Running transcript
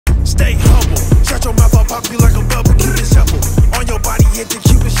Stay humble. Shut your mouth, I'll pop you like a bubble. Cupid shuffle. On your body, hit the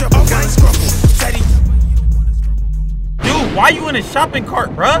Cupid shuffle. Got scruffle. Fatty. Dude, why you in a shopping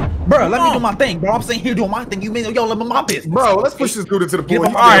cart, bruh? Bro, let me do my thing, bro. I'm sitting here doing my thing. You mean yo, let me my business. Bro, let's push this dude into the pool.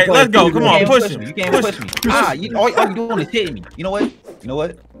 All right, let's go. Come on, push him. You can't push me. All you doing is hitting me. You know what? You know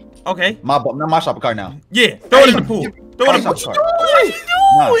what? Okay. My shopping cart now. Yeah, throw it in the pool. Throw it in the pool. What are you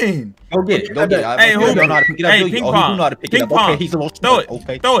doing? Go get it. Go get it. Hey, who? Don't know how to pick it up. Hey, ping pong. Know how to pick it up. Ping pong. Okay, he's supposed to throw it.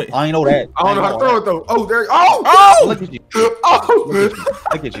 Okay. Throw it. I ain't know that. I don't know how to throw it though. Oh, there. Oh! Look at you. Oh!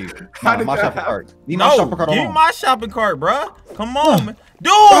 Look at you. My shopping cart. No, give me my shopping cart, bruh. Come on, man.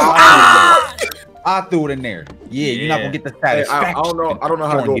 Dude! Ah! I threw it in there. Yeah, you're not gonna get the satisfaction. I don't know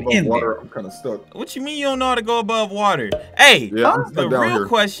how to go above water. I'm kind of stuck. What you mean you don't know how to go above water? Hey, yeah, the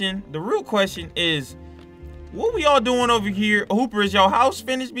real question is, what we all doing over here? Hooper, is your house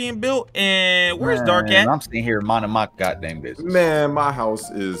finished being built? And where's Dark at? I'm sitting here minding my goddamn business. Man, my house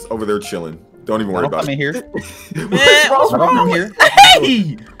is over there chilling. Don't even worry about it. Don't come in here. Man, what's wrong here?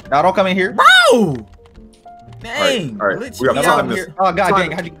 Hey! Now don't come in here. Bro! Dang. All right. We got time this. Oh, God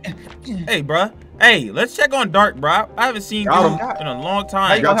dang. Hey, bruh. Hey, let's check on Dark, bro. I haven't seen dude in a long time.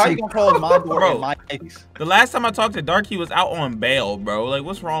 How you gonna close my door bro, in my face? The last time I talked to Dark, he was out on bail, bro. Like,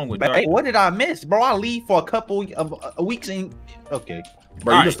 what's wrong with Dark? Hey, what did I miss, bro? I leave for a couple of weeks and okay.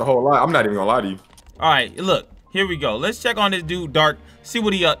 Bro, you missed a whole lot. I'm not even gonna lie to you. All right, look, here we go. Let's check on this dude, Dark. See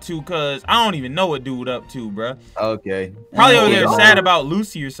what he up to, cause I don't even know what dude up to, bro. Okay. Probably over there sad about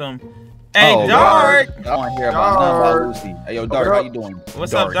Lucy or something. Hey, Dark. I want to hear about nothing about Lucy. Hey, yo, Dark, how you doing?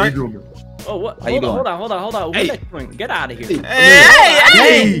 What's up, Dark? Oh, what? How you doing? Hold on. Hey. What are you doing? Get out of here.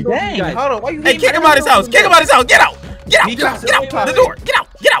 Hey! Dang, hold on. Why you Hey, kick him out of his house. Kick him out of his house. Get out. Get out. Get out. The door. Get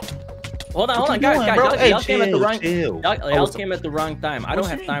out. Hold on, guys. Y'all came at the wrong. Y'all Chill. came at the wrong time. I don't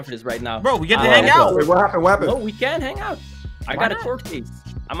have time for this right now. Bro, we get to hang out. Wait, what happened? No, we can't hang out. I got a court case.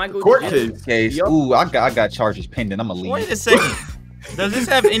 I might go Court to case. Yep. Ooh, I got charges pending. I'm gonna leave. Wait a second. Does this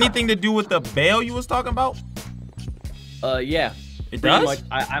have anything to do with the bail you was talking about? Yeah. It Pretty does?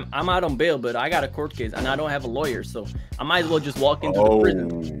 much. I'm out on bail, but I got a court case and I don't have a lawyer, so I might as well just walk into the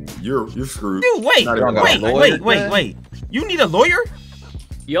prison. You're screwed. Dude, wait. You need a lawyer?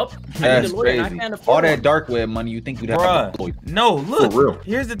 Yup. That's I need a lawyer and I crazy. can't afford All that one. dark web money, you think you'd have a lawyer? No, look. For real.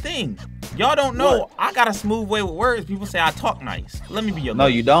 Here's the thing. Y'all don't know. I got a smooth way with words. People say I talk nice. Let me be your lawyer.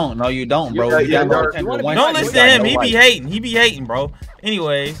 No, you don't. No, you don't, bro. Don't listen to him. He be hating. He be hating, bro.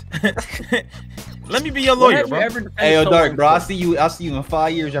 Anyways, let me be your lawyer, bro. Hey, yo, Dark, bro. I'll see you in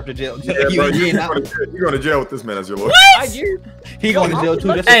 5 years after jail. Yeah, bro, you're going to jail with this man as your lawyer. What? He going to jail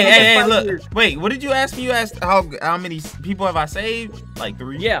too. Hey, look. Wait, what did you ask me? You asked how many people have I saved? Like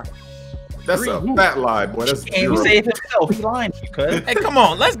 3? Yeah. That's a fat lie, boy. That's he saved himself. He lying to you, cuz. Hey, come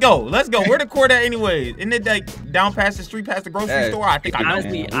on. Let's go. Where the court at anyways? Isn't it like down past the street, past the grocery store? I think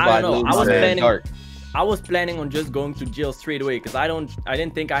honestly, I don't know. I was planning on just going to jail straight away because I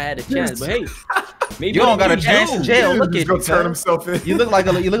didn't think I had a chance. But hey, maybe you don't got a chance in jail. Look at you. Turn himself in. You look like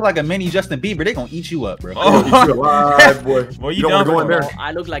a mini Justin Bieber. They gonna eat you up, bro. Oh, eat you alive, boy. Well, you don't want to go in there.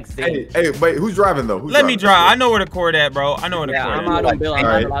 I look like Zane. Hey, wait. Who's driving though? Let me drive. I know where the court at, bro. I know where the court at. I'm out on bail. I'm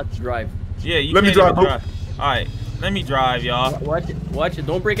not allowed to drive. Yeah, you let me drive. All right, let me drive, y'all. Watch it.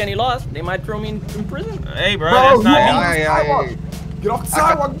 Don't break any laws. They might throw me in prison. Hey, bro, that's not me. Get off the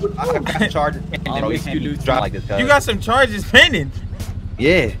sidewalk. I got charges. You got some charges pending.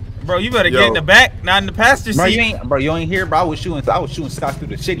 Yeah. Bro, you better get in the back, not in the passenger seat. You ain't here, bro. I was shooting shots through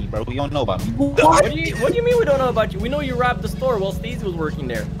the city, bro. You don't know about me. What do you mean we don't know about you? We know you robbed the store while Stacey was working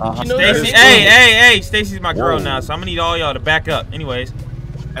there. Stacey, hey, Stacey's my girl now, so I'm gonna need all y'all to back up. Anyways.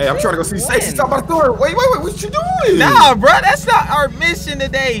 Hey, I'm trying to go see Stacey talking about the store. Wait, what you doing? Nah, bro, that's not our mission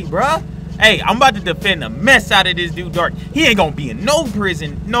today, bro. Hey, I'm about to defend the mess out of this dude, Dark. He ain't gonna be in no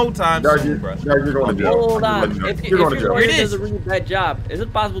prison, no time soon, bro. You're going to jail. Hold on. If your lawyer does a really bad job, is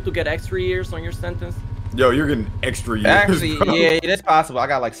it possible to get extra years on your sentence? Yo, you're getting extra years. Actually, yeah, that's possible. I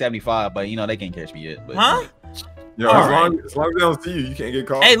got like 75, but you know they can't catch me yet. But, huh? Yo, as long as they don't see you, you can't get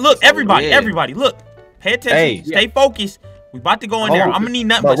caught. Hey, look, everybody, look. Pay attention. Hey, stay focused. We about to go in there. I'm gonna need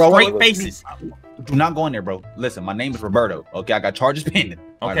nothing but straight faces. Do not go in there, bro. Listen, my name is Roberto. Okay, I got charges pending.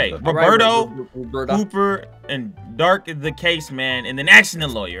 Okay, Roberto, Hooper, and Dark is the case, man, and then Action the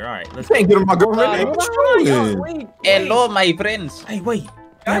lawyer. All right, let's go. Can't get him my government name. Hello, my friends. Hey, wait.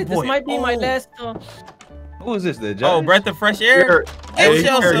 Guys, this might be my last. Who is this? The judge? Oh, breath of fresh air. Hey,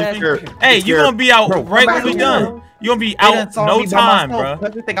 you gonna be out right when we done. You gonna be out no time, bro. I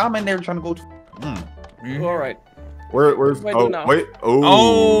think I'm in there trying to go. All right. Where's wait? Oh,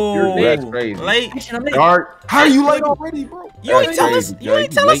 that's crazy. Late. Dark. How are you late already, bro? You ain't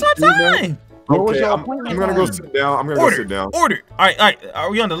tell us our time. Okay, I'm gonna go sit down. I'm gonna go sit down. Order. All right. Are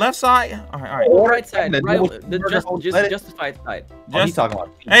we on the left side? All right. Right side, the justified side. He's talking about.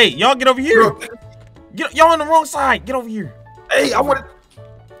 Hey, y'all get over here. Y'all on the wrong side. Get over here. Hey, I want it.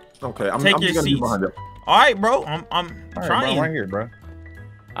 Okay, I'm Take just your gonna be seats. behind you. All right, bro. I'm trying. Bro, right here, bro.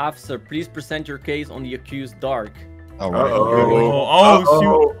 Officer, please present your case on the accused Dark. All right. Oh,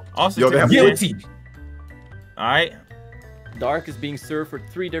 shoot. Also, Yo, they have Guilty. all right. Dark is being served for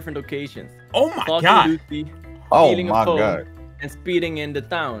 3 different occasions. Oh my Stalking God. Lucy, Oh stealing a my phone, God. and speeding in the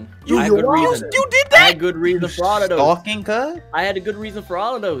town. You I had good reason. You did I had that? good reason for all of those. Stalking, cuz? I had a good reason for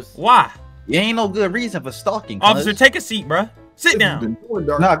all of those. Why? You ain't no good reason for stalking, cuz. Officer, take a seat, bruh. Sit down.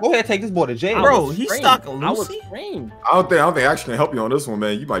 Nah, go ahead, take this boy to jail. Bro, he stalking I was Lucy? trained. I don't think Action can help you on this one,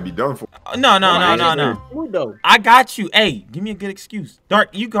 man. You might be done for. No. Though. I got you. Hey, give me a good excuse. Dark,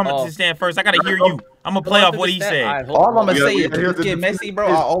 you come to the stand first. I gotta hear you. I'm gonna play off what he said. All I'm gonna say Yeah, is, if here's it the get messy, bro,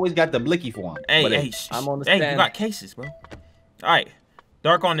 I always got the blicky for him. Hey, I'm on the hey, you stand. got cases, bro. All right,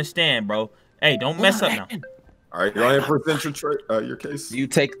 Dark on the stand, bro. Hey, don't mess up now. All right, go ahead and present your case. Do you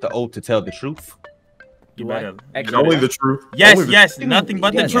take the oath to tell the truth? You Do I? better. Actually, Only the truth. Yes, Only the- yes, nothing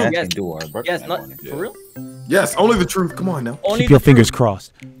but the Yes, truth. yes. Do our birthday Yes, not morning. for real. Yes, only the truth. Come on now. Only Keep your the fingers truth.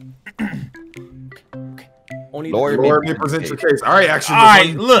 crossed. Only the Lord, truth. Lord, may present your case. All right, Action. All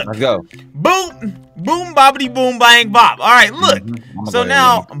right, look. Let's go. Boom, boom, bobbity, boom, bang, bop. All right, look. I'ma So go ahead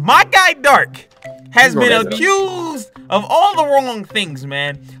now, my guy Dark has You been gonna get accused of all the wrong things,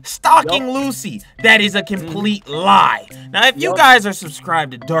 man. Stalking Lucy. That is a complete lie. Now, if you guys are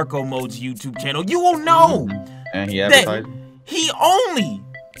subscribed to Darko Mode's YouTube channel, you will know And he that advertised. he only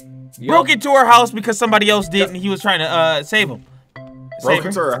broke into her house because somebody else did, and he was trying to save him. Broke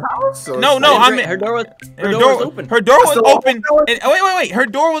into her house? Or No, Her- I mean her door was open. Her door was Still open. open? And, wait. Her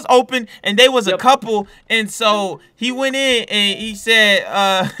door was open, and they was a Yep. couple. And so he went in and he said,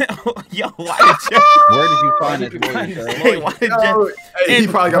 "Yo, why did you?" Where did you find this lawyer, sir? Hey, why did No, you? hey, he And-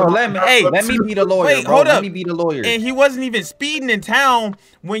 probably Bro, got. let me be the lawyer, Wait, bro. hold Let up. me be the lawyer. And he wasn't even speeding in town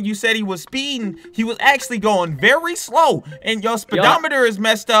when you said he was speeding. He was actually going very slow, and your speedometer is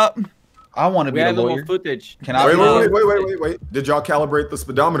messed up. I want to We be the have him lawyer. on footage. Can I be the lawyer? Wait. Did y'all calibrate the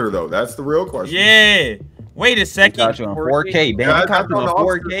speedometer though? That's the real question. Yeah. Wait a second. Got you on 4K. Damn, Yeah, you got you on that's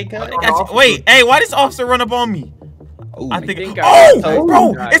 4K, on cuz? the Got you. Wait, hey, why this officer run up on me? Ooh, I think. think Oh, I- bro,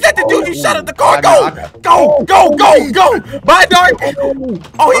 is that the dude you shot at the car? Go! Bye, Dark.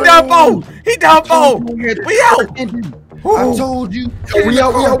 Oh, he down four. He down four. We out. I told you. We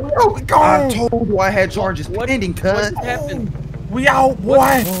out. I told you I had charges pending, cuz. What happened? We out,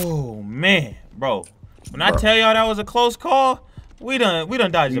 boy. Oh man, bro. When I tell y'all that was a close call, we done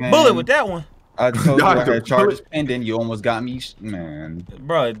dodged a Man. bullet with that one, I told you I Dodged a had charges pending. You almost got me, man.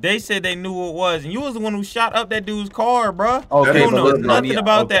 bro. They said they knew who it was, and you was the one who shot up that dude's car, bro. Okay, you don't but know listen, nothing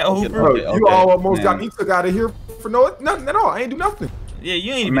about that, Hooper. Bro, you Okay, all almost got man. me took out of here for nothing at all. I ain't do nothing. Yeah,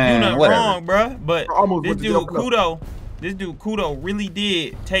 you ain't even Man, do nothing whatever. wrong, bro. But I almost this went to jail dude, for Kudo really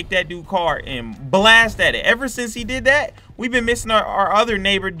did take that dude car and blast at it. Ever since he did that, we've been missing our other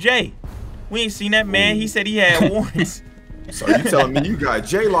neighbor, Jay. We ain't seen that man. He said he had warrants. So you telling me you got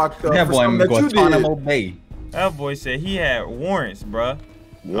Jay locked up That for boy in something that you Guantanamo did? Bay. That boy said he had warrants, bro.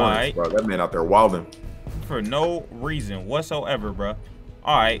 Warrants, Alright. bro. That man out there wilding. For no reason whatsoever, bro.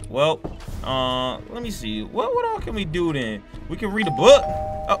 All right, well, let me see. What all can we do then? We can read a book.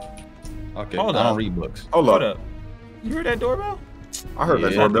 Oh, Okay, Hold I up. don't read books. Hold hold up. up. You heard that doorbell? I heard that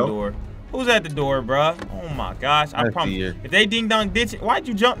Who's at the doorbell. door? Who's at the door, bro? Oh my gosh! I Let's promise. see here. If they ding dong ditch it, why'd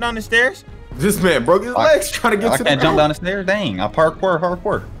you jump down the stairs? This man broke his legs trying to get I to can't the jump down the stairs. Dang, I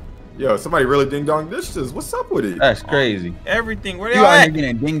hardcore. Yo, somebody really ding dong dished us. What's up with it? That's crazy. Everything. Where You y'all out here at?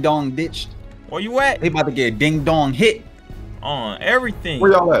 getting ding dong ditched. Where you at? They about to get ding dong hit. On everything.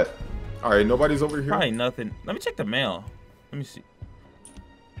 Where y'all at? All right, nobody's over here. Probably nothing. Let me check the mail. Let me see.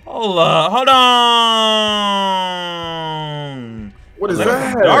 Hold on. What is Letter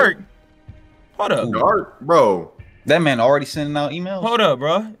that? from Dark. Hold up. Dark, bro. That man already sending out emails. Hold up,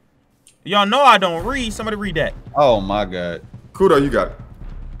 bro. Y'all know I don't read. Somebody read that. Oh my god. Kudo, you got it.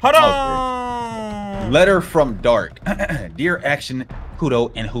 Hold on. Letter from Dark. Dear Action,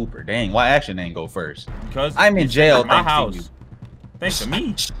 Kudo, and Hooper. Dang, why Action ain't go first? Because I'm in jail. at my thanks to house. you. Thanks to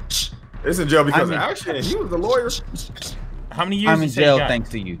me. It's in jail because I'm of in- action. He was the lawyer. How many years I'm you in say you jail got? thanks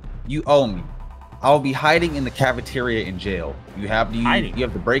to you. You owe me. I'll be hiding in the cafeteria in jail. You have to Hiding? you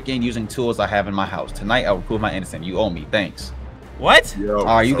have to break in using tools I have in my house. Tonight I will prove my innocence. You owe me. Thanks. What? Yo,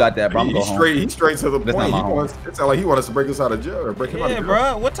 All right, you got that, bro. I'm gonna go home. He's straight to the That's point. not my He wants, it's like he wants us to break us out of jail or break him out of Yeah, jail.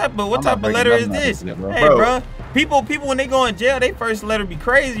 bro. What type I'm of not breaking letter is nothing out of this? this, bro. Hey, Bro. bro. People when they go in jail, they first letter be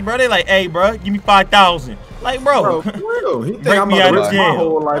crazy, bro. They like, hey, bro, give me 5,000. Like, bro, for real. He think break I'm me about out to of risk my jail.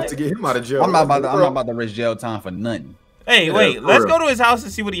 whole life to get him out of jail. I'm not about to risk jail time for nothing. Hey, Yeah, wait, for let's real. go to his house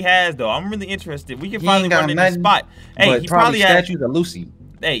and see what he has, though. I'm really interested. We can He finally ain't got run in the nothing, spot. Hey, but he probably has. statues of Lucy.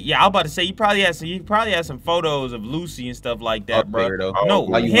 Hey, yeah, I was about to say he probably has some photos of Lucy and stuff like that, Up bro. there, though. No,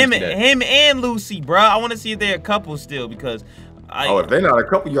 Why you him wanna see that? and Lucy, bro. I want to see if they're a couple still because. If they're not a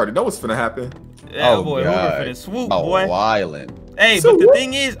couple, you already know what's finna happen. That boy Hoover God. finna swoop, Oh, boy. wildin'. Hey, So but the what?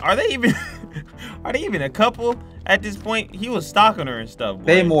 thing is, are they even a couple at this point? He was stalking her and stuff, boy.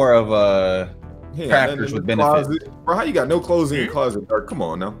 They more of He ain't got nothing crafters in with the benefits. closet. Bro, how you got no clothes in your closet, Dark? Come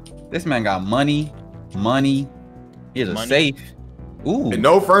on now. This man got money. Here's a Money. safe. Ooh. And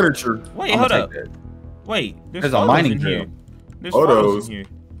no furniture. Wait, I'ma hold take up. that. Wait, there's There's a photos mining in drill. here. There's Photos. photos in here.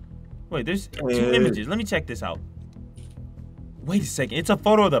 Wait, there's two images. Let me check this out. Wait a second. It's a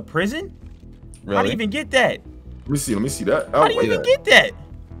photo of the prison? Really? How do you even get that? Let me see that. How do you even get that?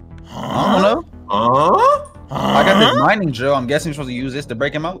 I don't know. I got this mining drill. I'm guessing you're supposed to use this to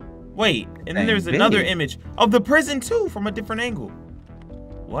break him out. Wait, and then Dang, there's another big. image of the prison too from a different angle.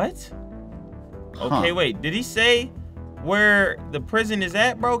 What? Okay, Huh. wait. Did he say where the prison is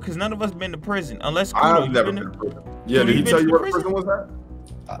at, bro? Because none of us been to prison. Unless Kudo, I've you never been been to... to prison. Yeah, Kudo, did you he been tell to you the where the prison was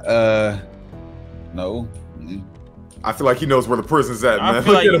at? No. I feel like he knows where the prison's at, man. I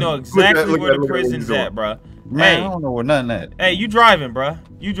feel like Look you at know him. exactly Look where at the what prison's he's doing. at, bro. Man, Hey. I don't know where none of that. Hey, you driving, bro?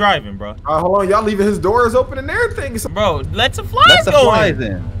 You driving, bro? Hold on, y'all leaving his doors open and everything. Bro, let some flies That's the go flies in.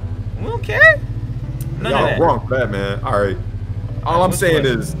 in. We don't care. None of Y'all that. wrong for that, man. All right. All I'm Which saying way?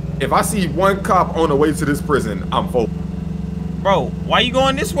 is, if I see one cop on the way to this prison, I'm voting. Bro, why you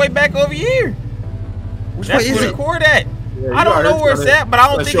going this way back over here? Which That's way is where the it? court at. Yeah, I you don't out know here where it's trying to- at, but I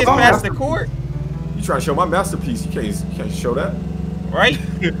don't trying to think it's show my past the masterpiece. court, You trying to show my masterpiece? You can't show that. right?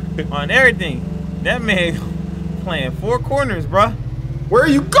 On everything. That man playing four corners, bro. Where are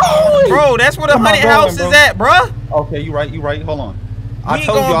you going? Bro, that's where the Where am I 100 going, house bro? is at, bro. Okay, you right. Hold on. I ain't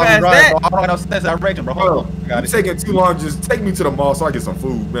told you going I was past driving, that. bro. I don't have no sense of direction, bro. Hold Bro, on. I you got it. taking too long. Just take me to the mall so I get some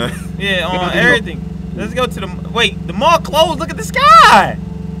food, man. Yeah, on Yeah. everything. Let's go to the... Wait, the mall closed. Look at the sky.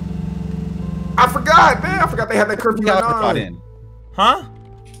 I forgot, man. I forgot they had that curfew Y'all at drive 9. in. Huh?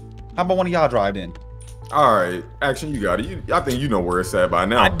 How about one of y'all drive in? All right, Action, you got it. I think you know where it's at by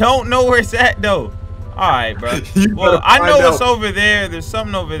now. I don't know where it's at, though. All right, bro. You Well, better I know find it's out. over there. There's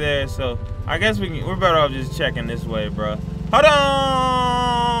something over there, so I guess we're better off just checking this way, bro. Hold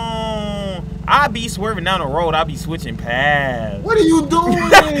on. I be swerving down the road. I be switching paths. What are you doing?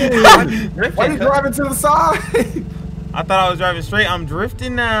 Why are you driving to the side? I thought I was driving straight. I'm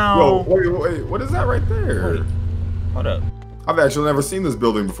drifting now. Yo, wait, what is that right there? Wait. Hold up. I've actually never seen this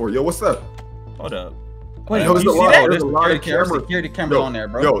building before. Yo, what's that? Hold up. Wait, Yo, you there's a see lot, that? there's a lot of There's cameras. security cameras on there,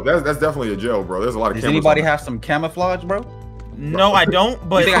 bro. Yo, that's definitely a jail, bro. There's a lot of Does cameras. anybody on have some camouflage, bro? No, I don't. You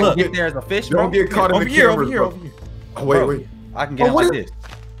But think I look, can get there as a fish, bro? Don't get caught in over the here, cameras, over here, bro. over here. Oh, wait, Bro, wait. I can get out what like is- this.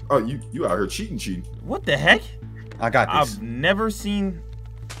 Oh, you out here cheating. What the heck? I got this. I've never seen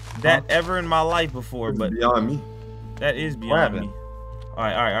that ever in my life before, It's but beyond me. that is What beyond happened? me. All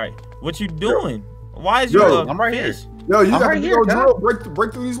right. What you doing? Why is Yo, you a I'm right here. fish? Yo, you I'm got right to here, drill,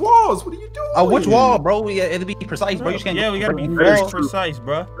 break through these walls. What are you doing? Oh, which wall, bro? Yeah, it'll be precise, bro. You just can't Yeah, we gotta be break very walls. precise,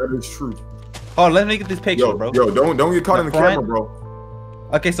 bro. That is true. Oh, let me get this picture, Yo, bro. don't get caught in the front? camera, bro.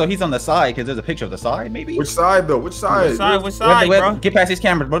 Okay, so he's on the side because there's a picture of the side, maybe. Which side though? Which side? Which side, bro? Get past these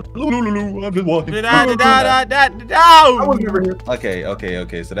cameras, bro. I'm just walking. I was never here.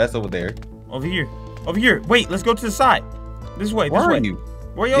 Okay. So that's over there. Over here. Wait, let's go to the side. This way. Where This way. are you?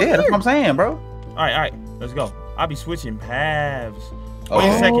 Where you over Yeah, that's here? what I'm saying, bro. All right. Let's go. I'll be switching paths. Oh. Wait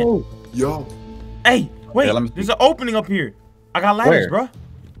a second. Yo, Hey, wait. Yeah, let me see. There's an opening up here. I got ladders, Where? bro.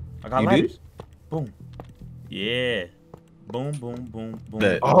 I got You do? ladders. Boom. Yeah. Boom.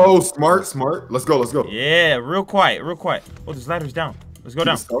 Bet. oh, smart. Let's go. Yeah, real quiet. Oh, there's ladders down. Let's go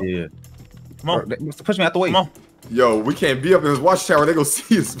down. Yeah. Come on. Push me out the way. Come on. Yo, we can't be up in this watchtower. They go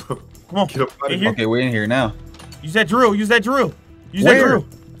see us, bro. Come on. Get up out of In here. here. Okay, we're in here now. Use that drill. Use that drill. Where?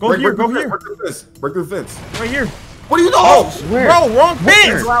 Go Break here. the fence. Break the fence. Right here. What are you doing? Oh, Where? bro, wrong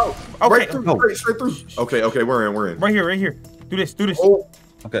fence. Loud. Okay. Break through. No. Straight through. Okay, we're in. Right here. Do this. Oh,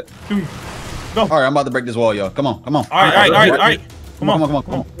 Okay. Go. All right, I'm about to break this wall, y'all. Come on. All right. Come on.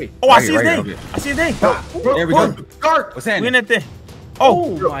 Come on. Wait. Oh, I Right see here, his right name. here, I see his name. There we go. Dark. What's We in happening? that thing.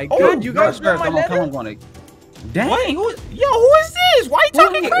 Oh Oh, my god, you guys got my Come letter? on. Dang. wait. Who is this? Why you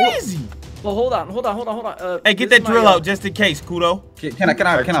talking Wait, crazy? Well, hold on. Hey, get this that is drill my, out just in case, Kudo. Can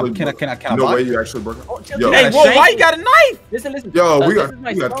I No buy way it? you actually broke it. chill, Yo, chill. Hey, whoa, why you got a knife? Listen. yo, we this got is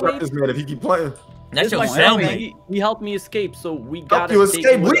my to trap cellmate. this man if he keep playing. That's This your is my cellmate. cellmate. He helped me escape, so we Help gotta you stay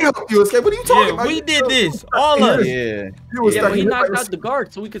escape. with We him. helped you escape. What are you talking Yeah, about? we did this. All of us. Yeah. You was Yeah, stuck but he here. knocked out the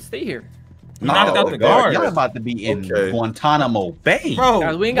guard, so we could stay here. We knocked out the Y'all guard. about to be in Okay. Guantanamo Bay. Bro,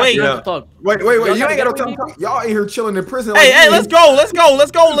 Guys, we ain't got wait. time to talk. Wait. Y'all You ain't gotta got no get time. with me? Y'all in here chilling in prison. Hey, like, hey, you let's ain't- go. Let's go.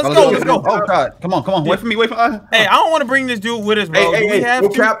 Let's go. Let's go. Let's go. Oh God, come on. Wait for me. Hey, I don't want to bring this dude with us, bro. Hey, Do we have no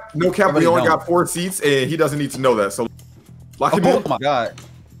to? cap. No cap. We Everybody only know. got 4 seats, and he doesn't need to know that. So lock him Oh in. my God.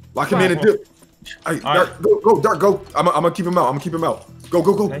 Lock him in and dip. Hey, Dark, go, Dark, go. I'm gonna keep him out. Go.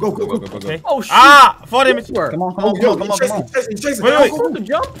 Okay. Oh shit! Ah, fall damage. Come on. Chasing. Wait, Go, wait. go, Supposed to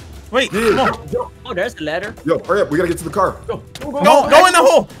jump? Wait, come on. Oh, there's the ladder. Yo, hurry up. We gotta get to the car. Go. Go in the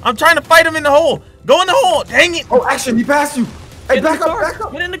hole. I'm trying to fight him in the hole. Go in the hole. Dang it. Oh, action. He passed you. Hey, Get in back the car.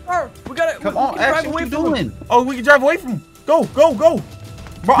 up. Get in the car. We gotta. Come we on, can drive Action, away what you from him. doing? Oh, we can drive away from him. Go. Bro, I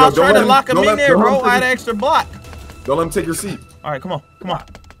was don't trying let to him- lock him don't in let- there, don't let bro. him I had take an extra block. Don't let him take your seat. All right, come on.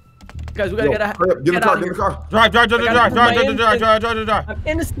 Guys, we gotta Yo, get out. hurry up. Get in the car. Get in the car. Drive. Drive. I'm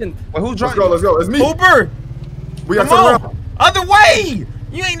innocent. Wait, who's Let's driving? go. It's me. Uber, We got come to turn on. around. Other way.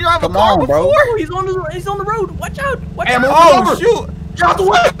 You ain't drive a Come car on, bro. before. Oh, he's on the road. Watch out. Hey, I'm Oh, over. shoot. Get out the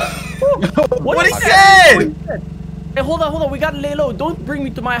way. What he is said? that? Hey, hold on. We gotta lay low. Don't bring me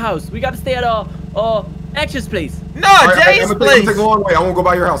to my house. We gotta stay at Action's place. No, All right, Jay's I'm place. gonna take a long way. I won't go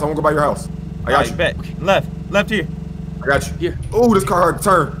by your house. I got you. Bet. Left here. I got you. Here. Ooh, this car hard to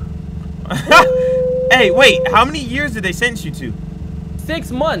turn. Hey, wait. How many years did they sentence you to?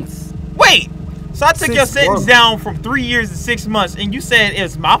 6 months. Wait. So I took 6 your sentence months. down from 3 years to 6 months, and you said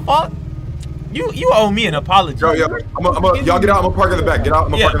it's my fault? You owe me an apology. Yo, y'all get out. I'm gonna park in the back. Get out.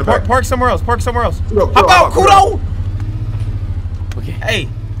 I'm gonna park in the back. Park somewhere else. Yo, How about Kudo? Okay.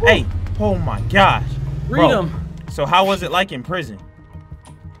 Hey. Oh my gosh. Bro, Freedom. so how was it like in prison?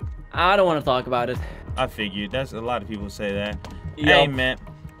 I don't want to talk about it. I figured. That's a lot of people say that. Yup. Hey, man.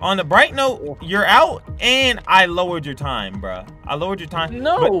 On the bright note, you're out, and I lowered your time, bruh. I lowered your time.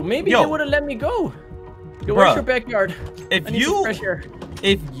 No, but, maybe yo, they would have let me go. Yo, Bruh, where's your backyard? If I need some you fresh air.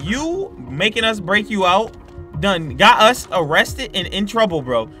 if you making us break you out got us arrested and in trouble,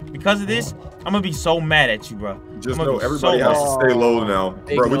 bro, because of this, I'm gonna be so mad at you, bro. Just I'm gonna know be everybody so has mad. to stay low now,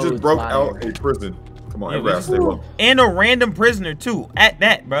 Big bro. We just nose broke liar. out a prison. Come on, Yeah, everybody has to stay low. And a random prisoner too, at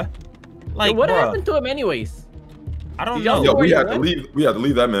that, bro. Like, Yo, what bruh, happened to him anyways? I don't Did y'all know. Yo, where we you had to went? leave. We had to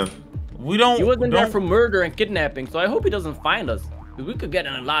leave that man. We don't. He wasn't there don't- for murder and kidnapping, so I hope he doesn't find us. Because we could get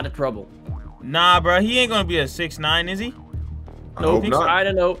in a lot of trouble. Nah, bro. He ain't gonna be a 6'9", is he? I hope No, not. I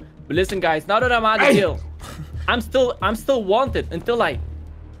don't know. But listen, guys, now that I'm out of jail, I'm still wanted until I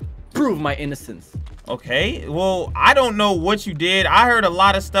prove my innocence. Okay. Well, I don't know what you did. I heard a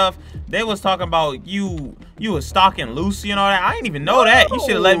lot of stuff. They was talking about you was stalking Lucy and all that. I didn't even know that. You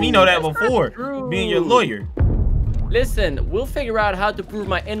should have let me know that That's not before, true. being your lawyer. Listen, we'll figure out how to prove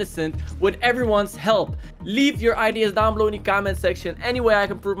my innocence with everyone's help. Leave your ideas down below in the comment section. Any way I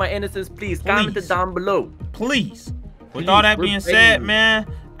can prove my innocence, please comment it down below. Please. With Please, all that we're being begging said, you. man,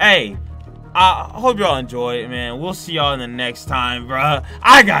 hey, I hope y'all enjoy it, man. We'll see y'all in the next time, bruh.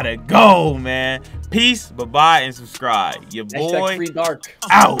 I gotta go, man. Peace, bye-bye, and subscribe. Your boy Free dark.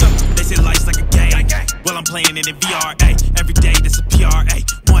 out. They say life's like a game. Well, I'm playing it in VR. Every day there's a PR.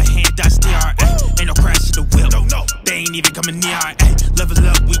 One hand I steer. Ain't no crash in the wheel. They ain't even coming near. Level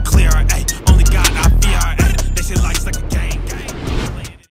up.